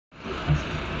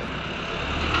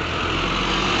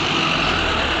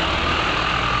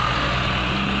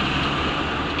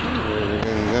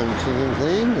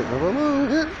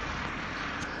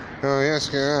yes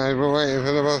guys, we're waiting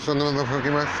for the bus on the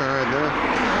motherfucking west side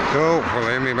now. So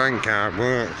hopefully my bank card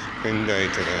works. Bin day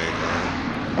today,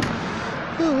 guys.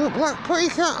 Oh, look, black putty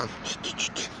cat.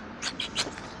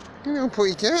 You know,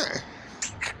 putty cat.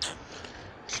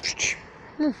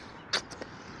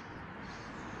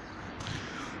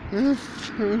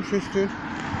 Interested.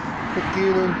 Look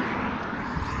you then.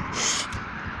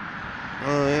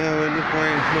 Oh yeah, we're just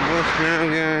waiting for the bus now,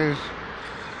 guys.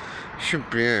 Should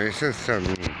be here, it says 10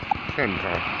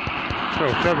 past. So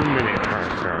 7 minutes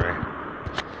past, sorry.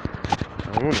 I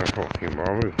wouldn't have fucking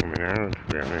bothered coming out, to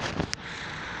be honest.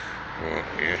 But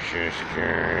yes, guys,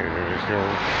 there's still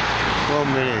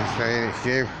 1 minute saying it's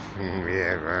due.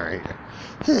 Yeah, right.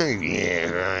 Yeah,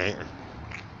 right.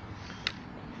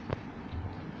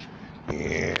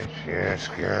 Yes,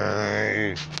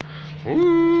 guys.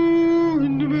 Ooh,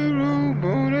 in the middle,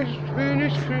 bonus,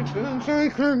 finish,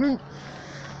 Burnside, Clement.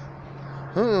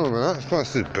 Oh, but that's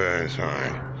what's the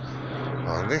Burnside.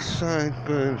 On this side,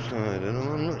 Burnside, and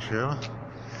I'm not sure.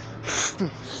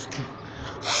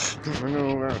 I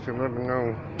know that's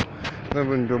 110029,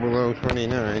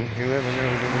 110029.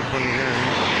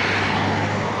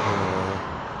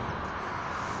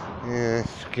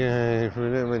 Yes, guys, I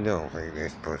don't think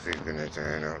this bus is going to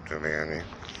turn up, to be honest.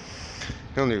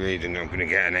 The only reason I'm going to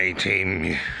get an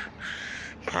 18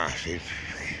 pass is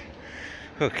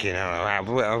fucking hell, I've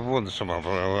won some of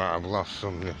them, I've lost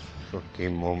some this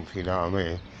fucking month, you know what I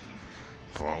mean?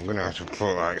 But I'm going to have to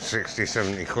put like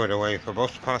 60-70 quid away for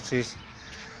bus passes.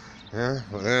 Yeah,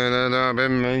 but there are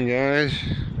bin men, guys.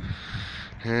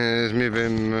 There's me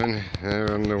bin men,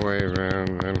 they're on the way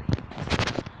round them.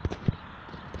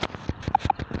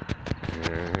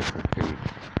 Yeah, if I can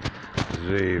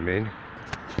zoom in.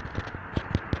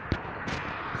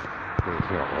 It's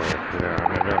not working out, I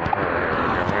don't know.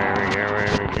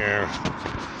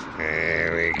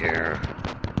 There we go.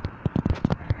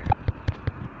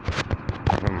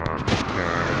 Come on.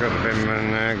 I've got the bin man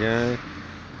there, guys.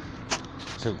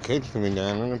 Two kids coming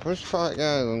down on the push cart,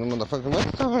 guys, on the motherfucking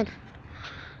west side.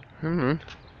 Come on.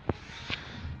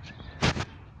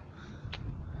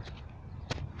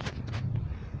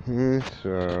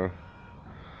 So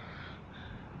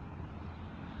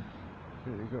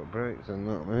you got brakes on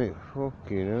that, mate.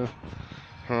 Fucking hell.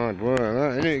 Hard work,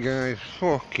 that, innit, guys?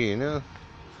 Fucking hell.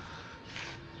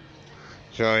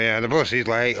 So yeah, the bus is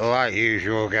late, like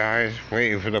usual, guys.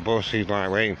 Waiting for the bus is like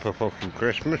waiting for fucking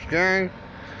Christmas, guys.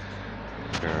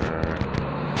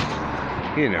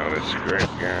 You know the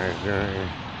script, guys, don't you?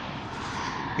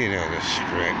 You know the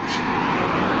script.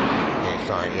 It's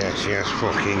like, yes,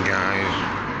 fucking guys.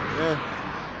 Yeah.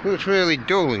 Looks really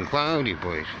dull and cloudy,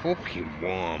 but it's fucking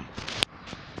warm.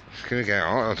 It's gonna get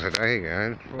hotter today,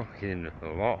 guys. Fucking a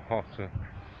lot hotter.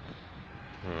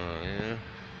 Oh, yeah.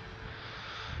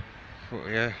 But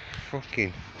yeah,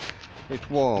 fucking, it's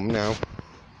warm now.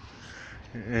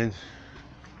 It is.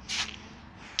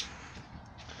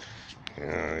 Oh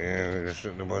yeah, we're just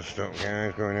at the bus stop,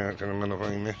 guys, going out to the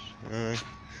motherfucking miss.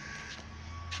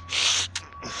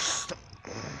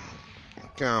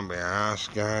 Can't be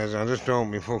arsed, guys. I just hope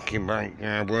my fucking bank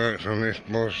card works on this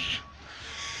bus.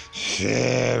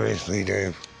 Seriously,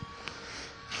 do.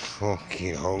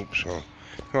 Fucking hope so.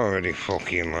 It's already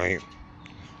fucking late.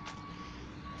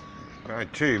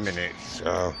 Got 2 minutes,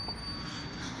 so.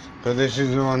 But this is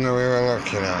the one that we were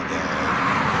looking at,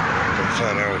 guys. The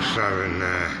 1007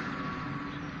 there.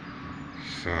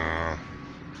 So.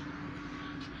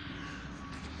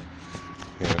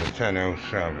 Yeah, the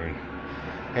 1007.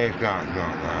 If that's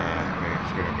not there,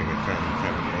 it's going to be the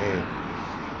 1078.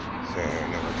 So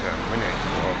another 10 minutes.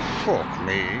 Well, fuck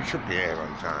me, it should be here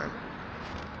on time.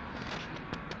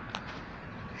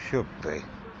 Should be.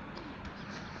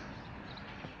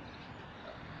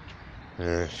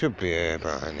 Should be here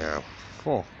by now.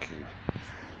 Fuck you.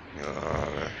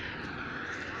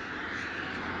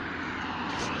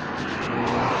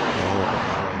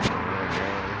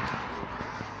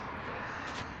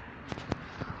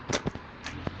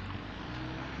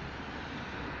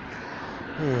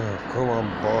 Oh, come on,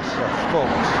 boss, for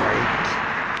fuck's sake.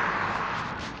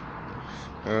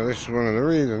 This is one of the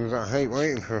reasons I hate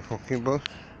waiting for a fucking bus.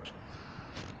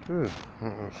 Ooh,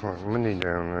 that looks like money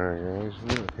down there, guys.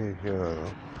 Look here,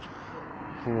 though.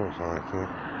 It looks like it.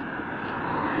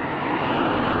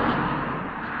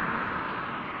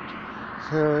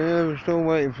 So yeah, we're still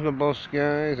waiting for the bus,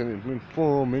 guys, and it's been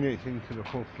 4 minutes into the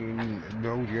fucking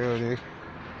no journey.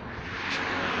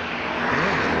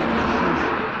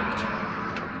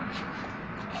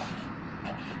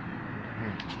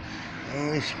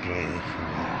 Nice place.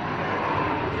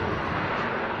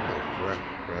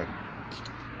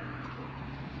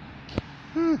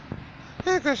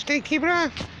 got stinky bra.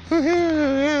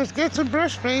 Yeah, let's get some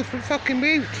brush spray for fucking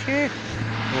boots, yeah.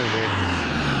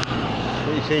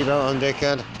 Put your seatbelt on,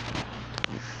 dickhead.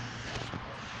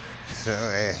 So,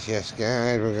 yes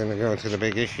guys, we're going to go to the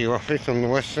big issue office on the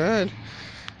west side.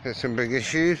 Get some big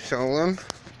issues, sold them.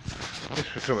 Just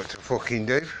for something to fucking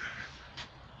do.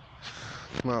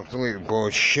 I'm absolutely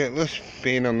bored shitless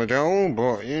being on the dole,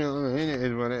 but you know what I mean, it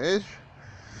is what it is.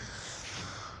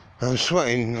 I'm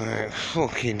sweating like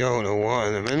fucking don't know what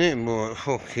in a minute, but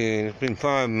fucking it's been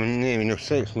 5 minutes, nearly enough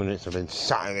 6 minutes I've been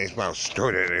sat at this, well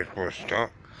stood at this bus stop,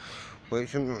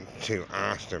 which I'm not too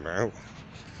arsed about.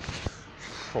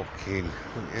 Fucking,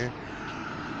 yeah.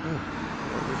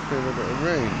 I just feel a bit of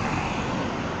rain.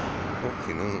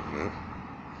 Fucking up, man.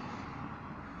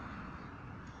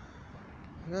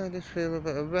 I just feel a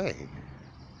bit of rain.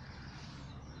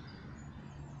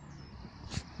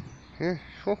 Yeah,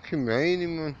 fucking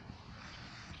raining, man.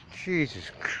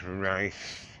 Jesus Christ.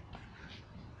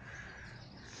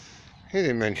 He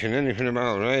didn't mention anything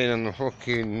about rain on the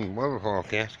fucking weather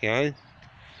forecast, guys.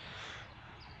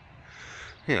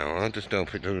 You know, I just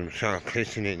hope it doesn't start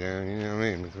pissing it down, you know what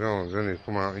I mean? Because all I've done is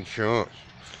come out in shorts.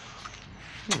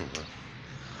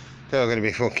 Still gonna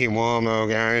be fucking warm though,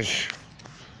 guys.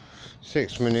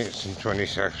 6 minutes and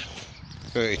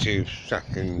 32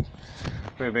 seconds.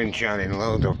 We've been chatting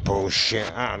loads of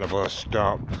bullshit at the bus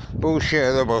stop. Bullshit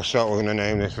at the bus stop, we're gonna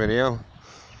name this video.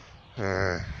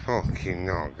 Fucking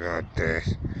not good,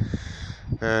 this.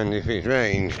 And if it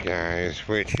rains, guys,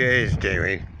 which it is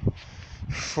doing,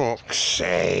 fuck's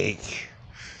sake.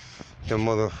 The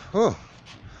mother... Oh!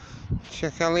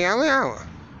 Check Ali Ali out.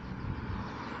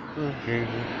 Oh, Jesus.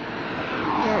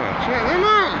 Yeah, check them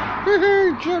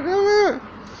out! Check them out!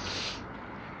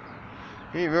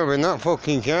 You ain't rubbing that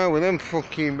fucking car with them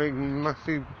fucking big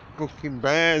massive fucking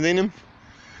bears in them.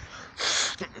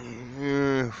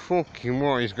 Fucking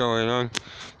what is going on?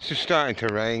 It's just starting to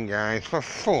rain, guys, for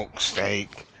fuck's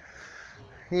sake.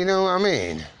 You know what I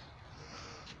mean?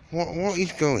 What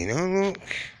is going on?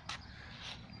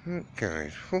 Look,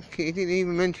 guys, fuck it, he didn't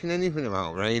even mention anything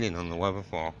about raining on the weather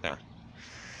forecast.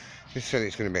 Just said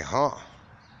it's going to be hot.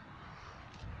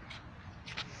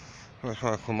 That's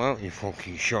why I come out in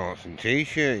fucking shorts and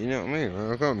t-shirt, you know what I mean?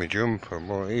 Well, I've got my jumper,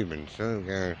 but even so,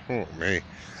 guys, fuck me.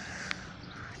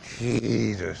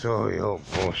 Jesus, hurry up,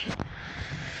 bus.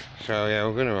 So, yeah,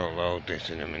 we're going to upload this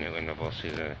in a minute when the bus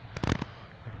is there.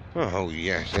 Oh,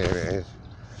 yes, there it is.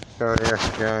 So, yes,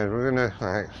 guys, we're going to,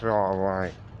 like, sort of,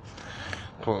 like,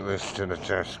 put this to the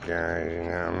test, guys, you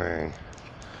know what I mean?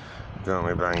 Got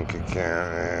my bank account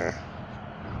there.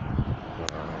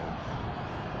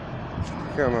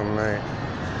 Come on, mate.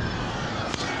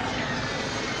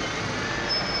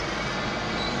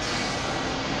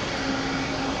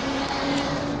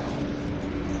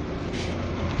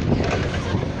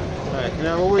 Right, can I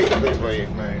have a week of this week,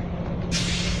 mate?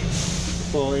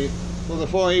 40. Will the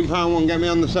 £14 one get me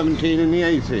on the 17 and the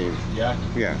 18? Yeah.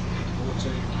 Yeah.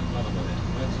 14. Wait a minute.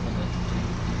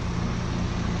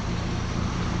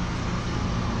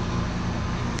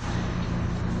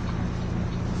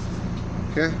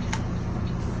 Okay.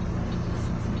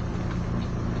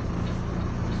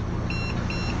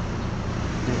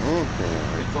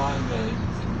 Okay. Fine, mate.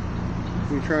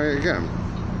 Can you try it again?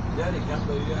 Yeah, it can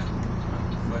do, yeah.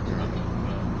 Wait a minute.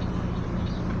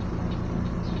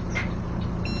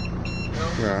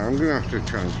 Yeah, I'm gonna have to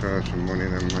transfer some money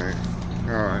then, mate.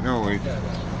 Alright, no worries. Yeah,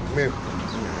 Move.